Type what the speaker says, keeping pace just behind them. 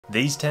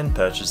These 10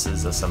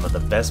 purchases are some of the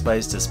best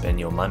ways to spend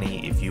your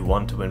money if you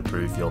want to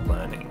improve your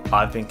learning.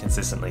 I've been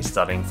consistently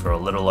studying for a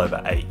little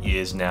over 8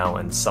 years now,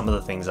 and some of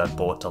the things I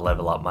bought to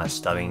level up my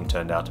studying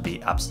turned out to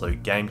be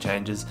absolute game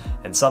changers,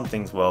 and some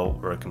things, well,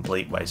 were a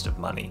complete waste of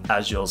money.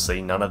 As you'll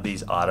see, none of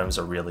these items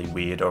are really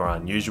weird or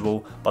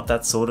unusual, but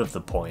that's sort of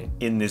the point.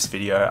 In this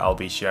video, I'll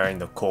be sharing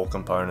the core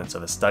components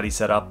of a study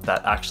setup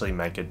that actually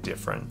make a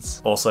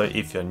difference. Also,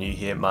 if you're new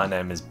here, my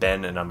name is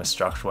Ben and I'm a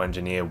structural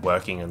engineer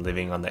working and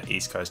living on the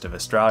east coast of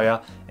Australia.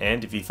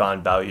 And if you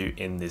find value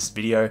in this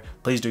video,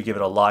 please do give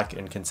it a like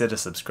and consider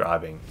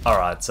subscribing.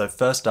 Alright, so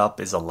first up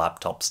is a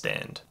laptop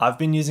stand. I've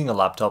been using a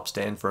laptop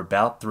stand for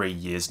about 3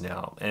 years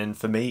now, and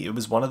for me it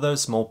was one of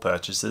those small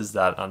purchases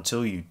that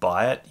until you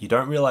buy it, you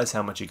don't realize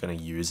how much you're going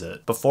to use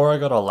it. Before I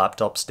got a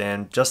laptop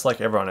stand, just like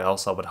everyone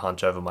else, I would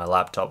hunch over my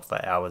laptop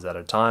for hours at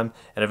a time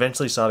and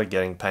eventually started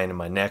getting pain in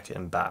my neck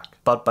and back.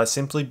 But by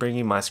simply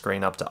bringing my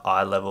screen up to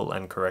eye level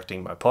and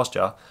correcting my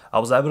posture, I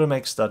was able to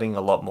make studying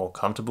a lot more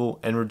comfortable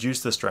and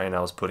reduce the strain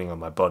I was putting on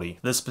my body.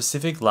 The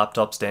specific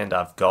laptop stand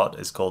I've got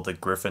is called the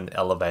Griffin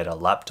Elevator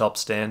laptop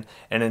stand,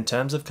 and in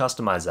terms of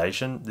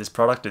customization, this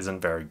product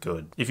isn't very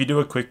good. If you do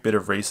a quick bit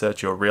of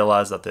research, you'll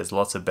realize that there's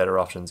lots of better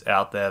options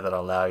out there that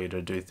allow you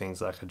to do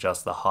things like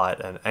adjust the height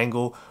and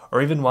angle,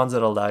 or even ones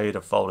that allow you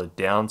to fold it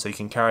down so you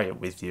can carry it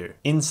with you.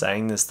 In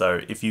saying this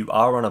though, if you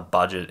are on a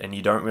budget and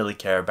you don't really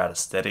care about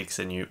aesthetics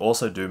and you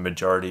also do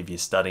majority of your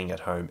studying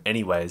at home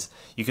anyways,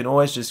 you can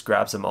always just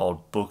grab some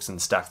old books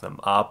and stack them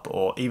up,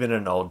 or even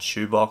an old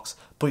shoebox,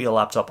 put your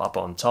laptop up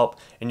on top,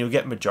 and you'll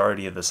get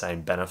majority of the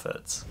same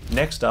benefits.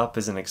 Next up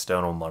is an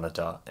external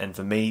monitor, and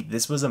for me,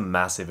 this was a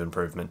massive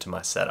improvement to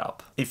my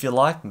setup. If you're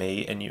like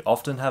me and you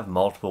often have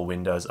multiple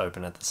windows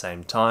open at the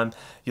same time,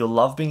 you'll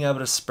love being able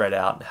to spread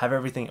out and have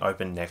everything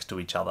open next to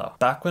each other.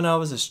 Back when I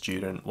was a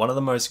student, one of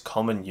the most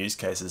common use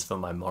cases for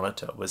my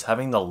monitor was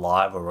having the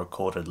live or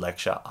recorded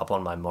lecture up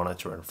on my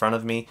monitor in front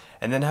of me,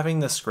 and then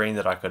having the screen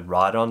that I could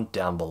write on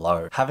down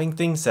below. Having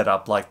things set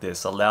up like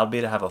this allowed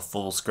me to have a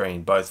full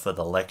screen both for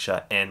the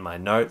lecture and my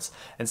notes,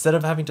 instead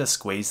of having to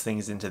squeeze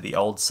things into the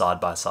old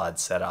side-by-side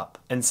setup.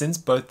 And since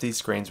both these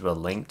screens were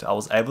linked, I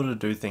was able to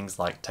do things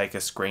like take a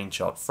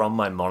screenshot from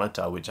my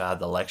monitor, which I had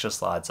the lecture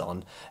slides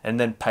on, and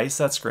then paste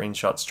that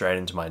screenshot straight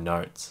into my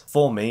notes.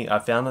 For me, I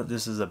found that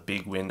this is a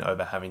big win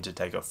over having to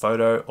take a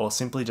photo or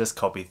simply just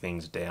copy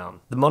things down.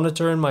 The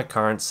monitor in my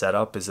current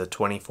setup is a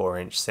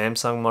 24-inch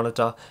Samsung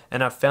monitor,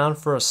 and I found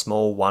for a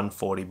small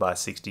 140 by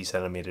 60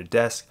 centimeter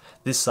desk,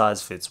 this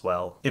size fits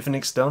well. If an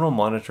external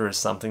monitor is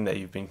something that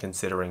you've been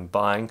considering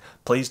buying,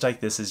 please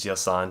take this as your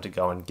sign to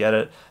go and get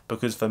it,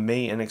 because for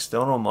me, an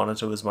external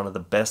monitor was one of the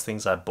best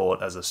things I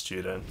bought as a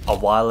student. A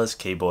wireless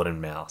keyboard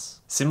and mouse.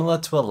 Similar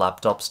to a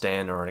laptop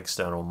stand or an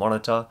external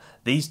monitor,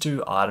 these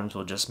two items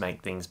will just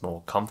make things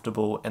more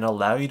comfortable and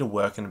allow you to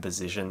work in a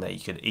position that you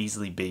could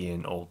easily be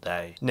in all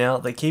day. Now,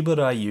 the keyboard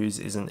I use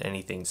isn't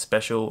anything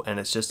special and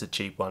it's just a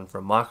cheap one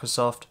from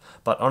Microsoft,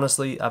 but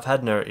honestly, I've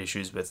had no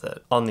issues with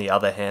it. On the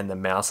other hand, the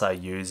mouse I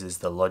use is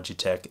the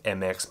Logitech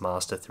MX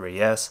Master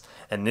 3S,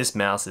 and this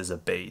mouse is a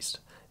beast.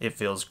 It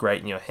feels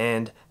great in your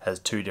hand, has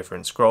 2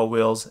 different scroll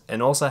wheels,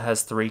 and also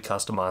has 3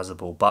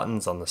 customizable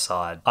buttons on the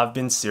side. I've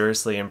been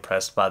seriously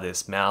impressed by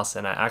this mouse,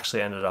 and I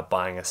actually ended up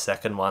buying a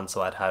second one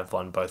so I'd have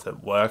one both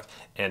at work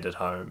and at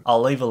home.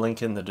 I'll leave a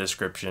link in the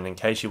description in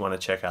case you want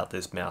to check out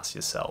this mouse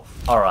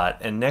yourself. Alright,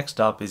 and next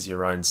up is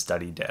your own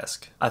study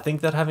desk. I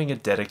think that having a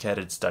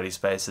dedicated study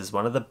space is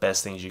one of the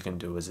best things you can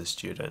do as a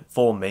student.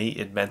 For me,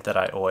 it meant that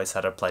I always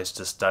had a place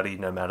to study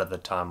no matter the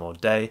time or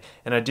day,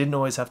 and I didn't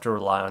always have to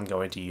rely on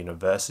going to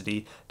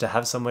university to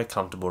have somewhere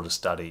comfortable to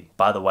study.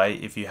 By the way,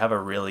 if you have a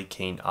really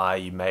keen eye,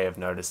 you may have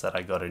noticed that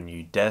I got a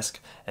new desk,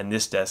 and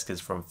this desk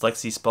is from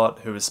FlexiSpot,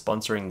 who is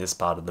sponsoring this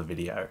part of the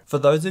video. For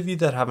those of you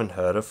that haven't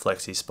heard of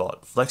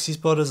FlexiSpot,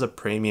 FlexiSpot is a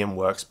premium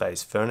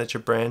workspace furniture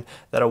brand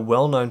that are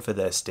well known for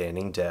their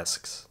standing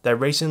desks. They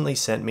recently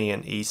sent me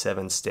an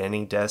E7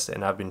 standing desk,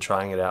 and I've been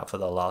trying it out for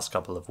the last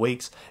couple of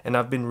weeks, and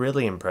I've been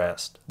really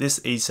impressed. This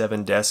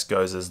E7 desk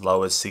goes as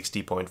low as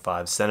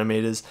 60.5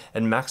 centimeters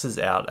and maxes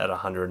out at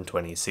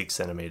 126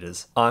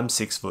 centimeters. I'm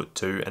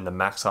 6'2" and the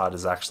max height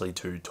is actually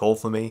too tall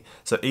for me,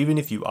 so even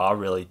if you are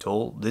really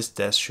tall, this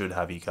desk should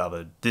have you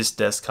covered. This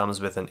desk comes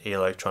with an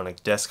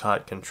electronic desk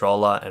height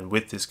controller, and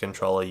with this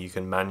controller you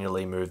can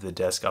manually move the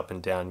desk up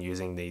and down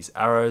using these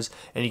arrows,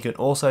 and you can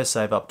also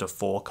save up to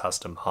 4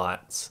 custom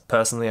heights.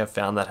 Personally, I've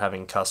found that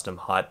having custom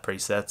height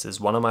presets is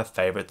one of my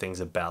favorite things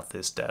about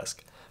this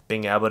desk.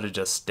 Being able to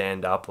just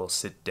stand up or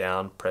sit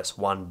down, press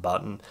one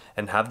button,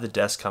 and have the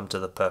desk come to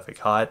the perfect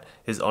height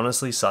is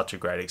honestly such a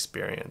great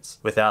experience.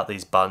 Without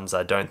these buttons,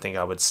 I don't think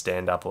I would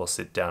stand up or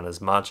sit down as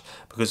much,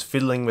 because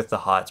fiddling with the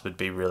heights would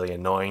be really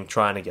annoying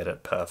trying to get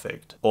it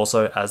perfect.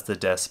 Also, as the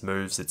desk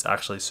moves, it's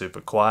actually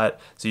super quiet,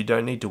 so you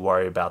don't need to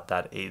worry about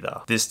that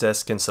either. This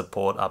desk can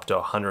support up to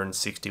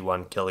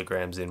 161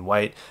 kilograms in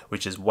weight,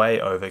 which is way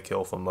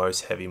overkill for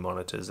most heavy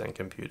monitors and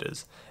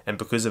computers. And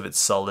because of its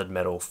solid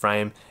metal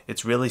frame,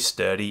 it's really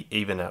sturdy study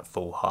even at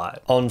full height.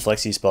 On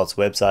FlexiSpot's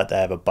website, they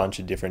have a bunch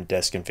of different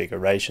desk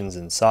configurations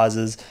and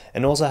sizes,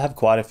 and also have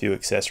quite a few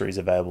accessories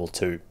available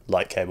too,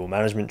 like cable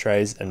management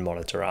trays and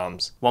monitor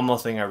arms. One more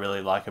thing I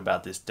really like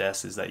about this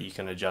desk is that you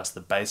can adjust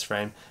the base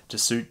frame to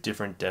suit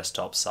different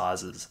desktop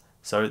sizes.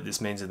 So this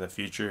means in the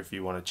future, if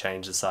you want to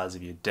change the size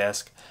of your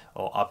desk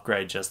or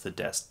upgrade just the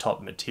desktop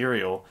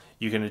material,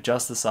 you can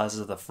adjust the size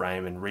of the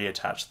frame and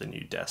reattach the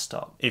new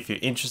desktop. If you're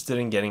interested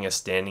in getting a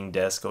standing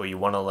desk or you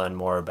want to learn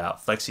more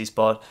about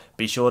FlexiSpot,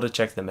 be sure to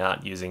check them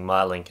out using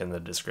my link in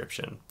the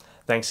description.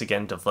 Thanks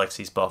again to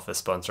FlexiSpot for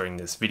sponsoring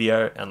this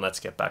video, and let's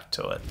get back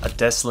to it. A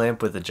desk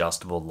lamp with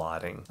adjustable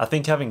lighting. I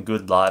think having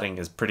good lighting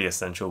is pretty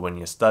essential when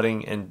you're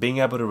studying, and being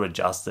able to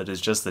adjust it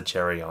is just the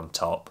cherry on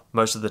top.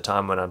 Most of the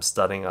time when I'm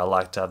studying, I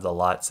like to have the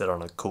light set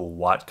on a cool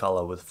white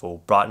color with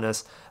full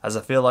brightness, as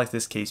I feel like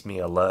this keeps me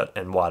alert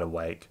and wide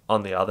awake.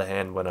 On the other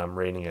hand, when I'm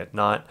reading at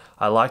night,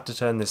 I like to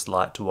turn this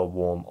light to a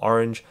warm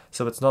orange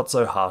so it's not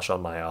so harsh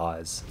on my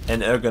eyes.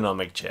 An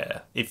ergonomic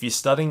chair. If you're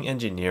studying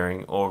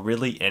engineering, or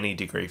really any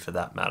degree for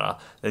that matter,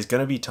 there's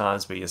going to be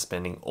times where you're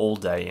spending all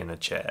day in a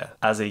chair.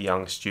 As a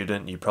young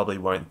student, you probably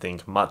won't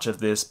think much of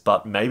this,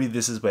 but maybe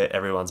this is where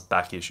everyone's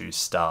back issues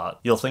start.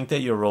 You'll think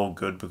that you're all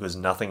good because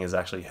nothing is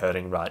actually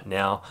hurting right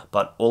now,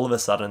 but all of a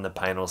sudden the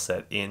pain will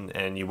set in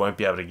and you won't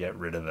be able to get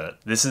rid of it.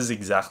 This is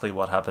exactly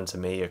what happened to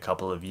me a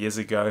couple of years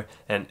ago,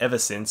 and ever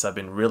since I've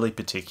been really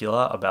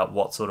particular about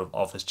what sort of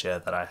office chair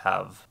that I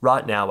have.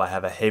 Right now I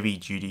have a heavy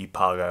duty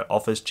Pargo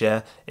office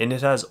chair, and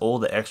it has all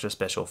the extra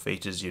special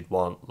features you'd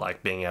want,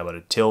 like being able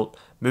to tilt,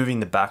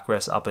 moving the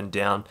backrest up and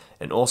down,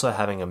 and also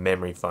having a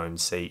memory foam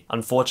seat.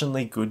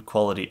 Unfortunately, good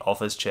quality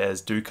office chairs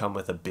do come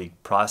with a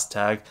big price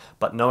tag,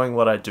 but knowing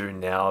what I do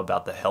now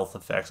about the health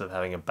effects of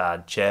having a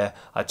bad chair,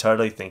 I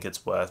totally think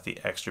it's worth the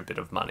extra bit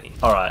of money.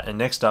 Alright, and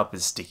next up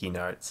is sticky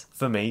notes.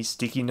 For me,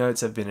 sticky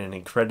notes have been an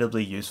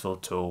incredibly useful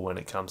tool when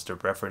it comes to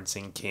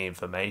referencing key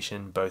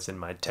information, both in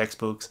my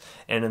textbooks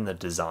and in the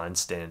design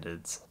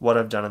standards. What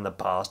I've done in the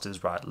past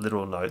is write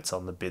little notes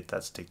on the bit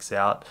that sticks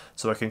out,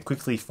 so I can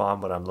quickly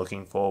find what I'm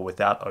looking for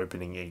without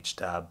opening each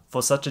tab.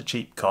 For such a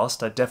cheap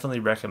cost, I definitely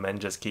recommend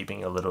just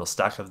keeping a little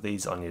stack of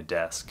these on your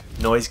desk.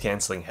 Noise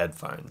cancelling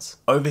headphones.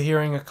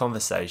 Overhearing a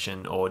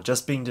conversation or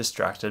just being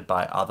distracted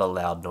by other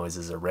loud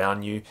noises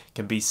around you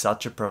can be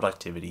such a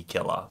productivity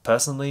killer.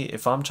 Personally,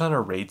 if I'm trying to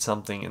read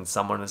something and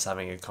someone is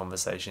having a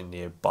conversation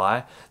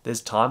nearby,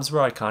 there's times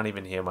where I can't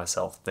even hear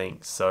myself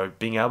think, so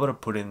being able to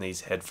put in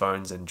these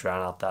headphones and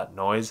drown out that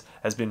noise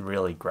has been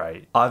really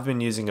great. I've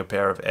been using a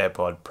pair of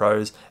AirPod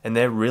Pros, and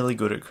they're really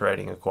good at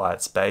creating a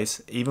quiet space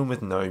even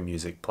with no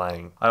music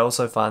playing. I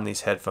also find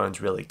these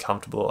headphones really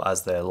comfortable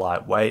as they're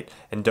lightweight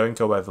and don't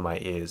go over my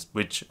ears,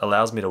 which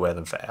allows me to wear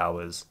them for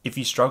hours. If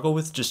you struggle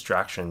with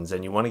distractions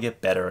and you want to get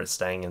better at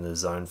staying in the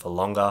zone for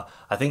longer,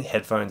 I think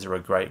headphones are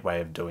a great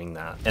way of doing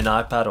that. An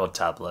iPad or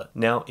tablet.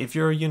 Now, if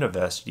you're a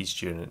university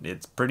student,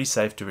 it's pretty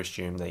safe to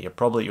assume that you're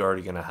probably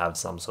already going to have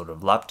some sort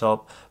of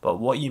laptop, but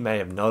what you may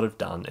have not have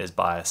done is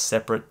buy a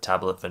separate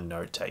tablet for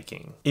note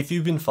taking. If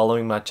you've been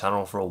following my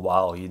channel for a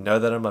while, you know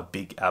that I'm a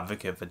big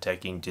advocate for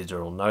taking digital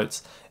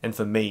notes, and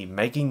for me,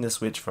 making the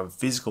switch from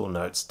physical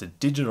notes to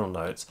digital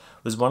notes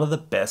was one of the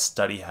best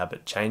study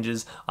habit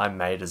changes I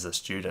made as a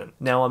student.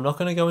 Now, I'm not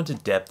going to go into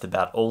depth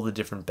about all the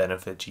different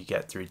benefits you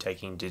get through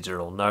taking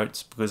digital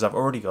notes because I've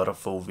already got a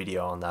full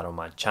video on that on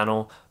my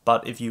channel,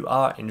 but if you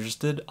are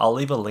interested, I'll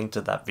leave a link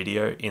to that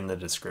video in the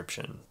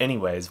description.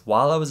 Anyways,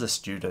 while I was a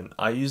student,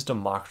 I used a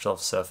Microsoft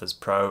Surface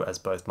Pro as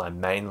both my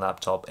main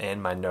laptop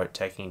and my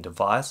note-taking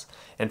device,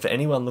 and for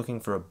anyone looking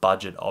for a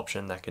budget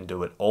option that can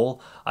do it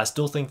all, I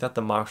still think that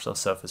the Microsoft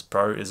Surface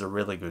Pro is a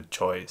really good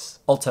choice.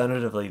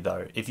 Alternatively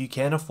though, if you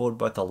can afford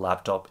both a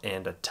laptop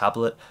and a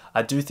tablet,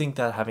 I do think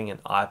that having an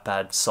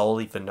iPad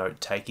solely for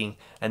note-taking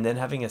and then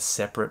having a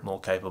separate, more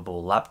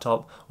capable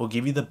laptop will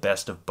give you the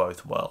best of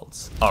both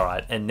worlds.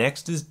 Alright, and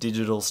next is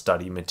digital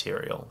study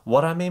material.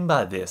 What I mean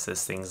by this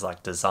is things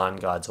like design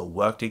guides or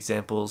worked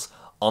examples,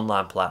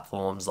 online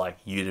platforms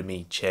like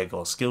Udemy, Chegg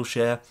or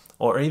Skillshare,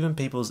 or even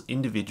people's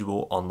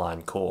individual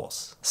online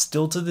course.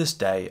 Still to this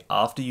day,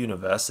 after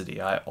university,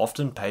 I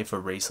often pay for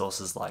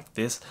resources like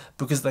this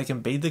because they can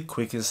be the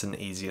quickest and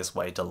easiest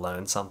way to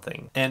learn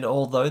something. And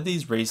although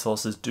these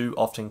resources do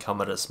often come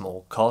at a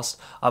small cost,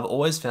 I've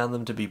always found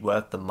them to be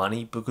worth the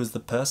money because the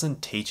person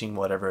teaching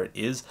whatever it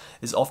is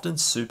often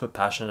super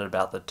passionate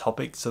about the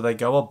topic, so they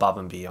go above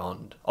and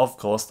beyond. Of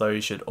course though,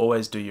 you should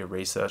always do your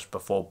research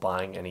before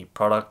buying any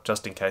product,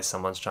 just in case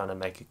someone's trying to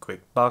make a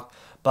quick buck.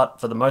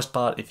 But for the most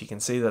part, if you can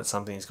see that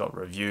something's got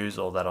reviews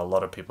or that a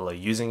lot of people are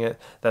using it,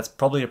 that's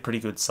probably a pretty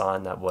good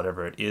sign that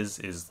whatever it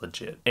is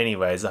legit.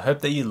 Anyways, I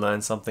hope that you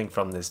learned something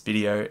from this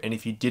video, and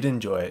if you did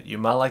enjoy it, you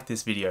might like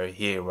this video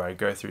here where I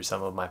go through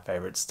some of my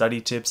favorite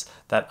study tips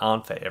that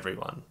aren't for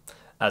everyone.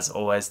 As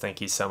always, thank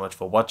you so much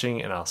for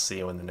watching, and I'll see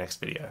you in the next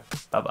video.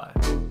 Bye bye.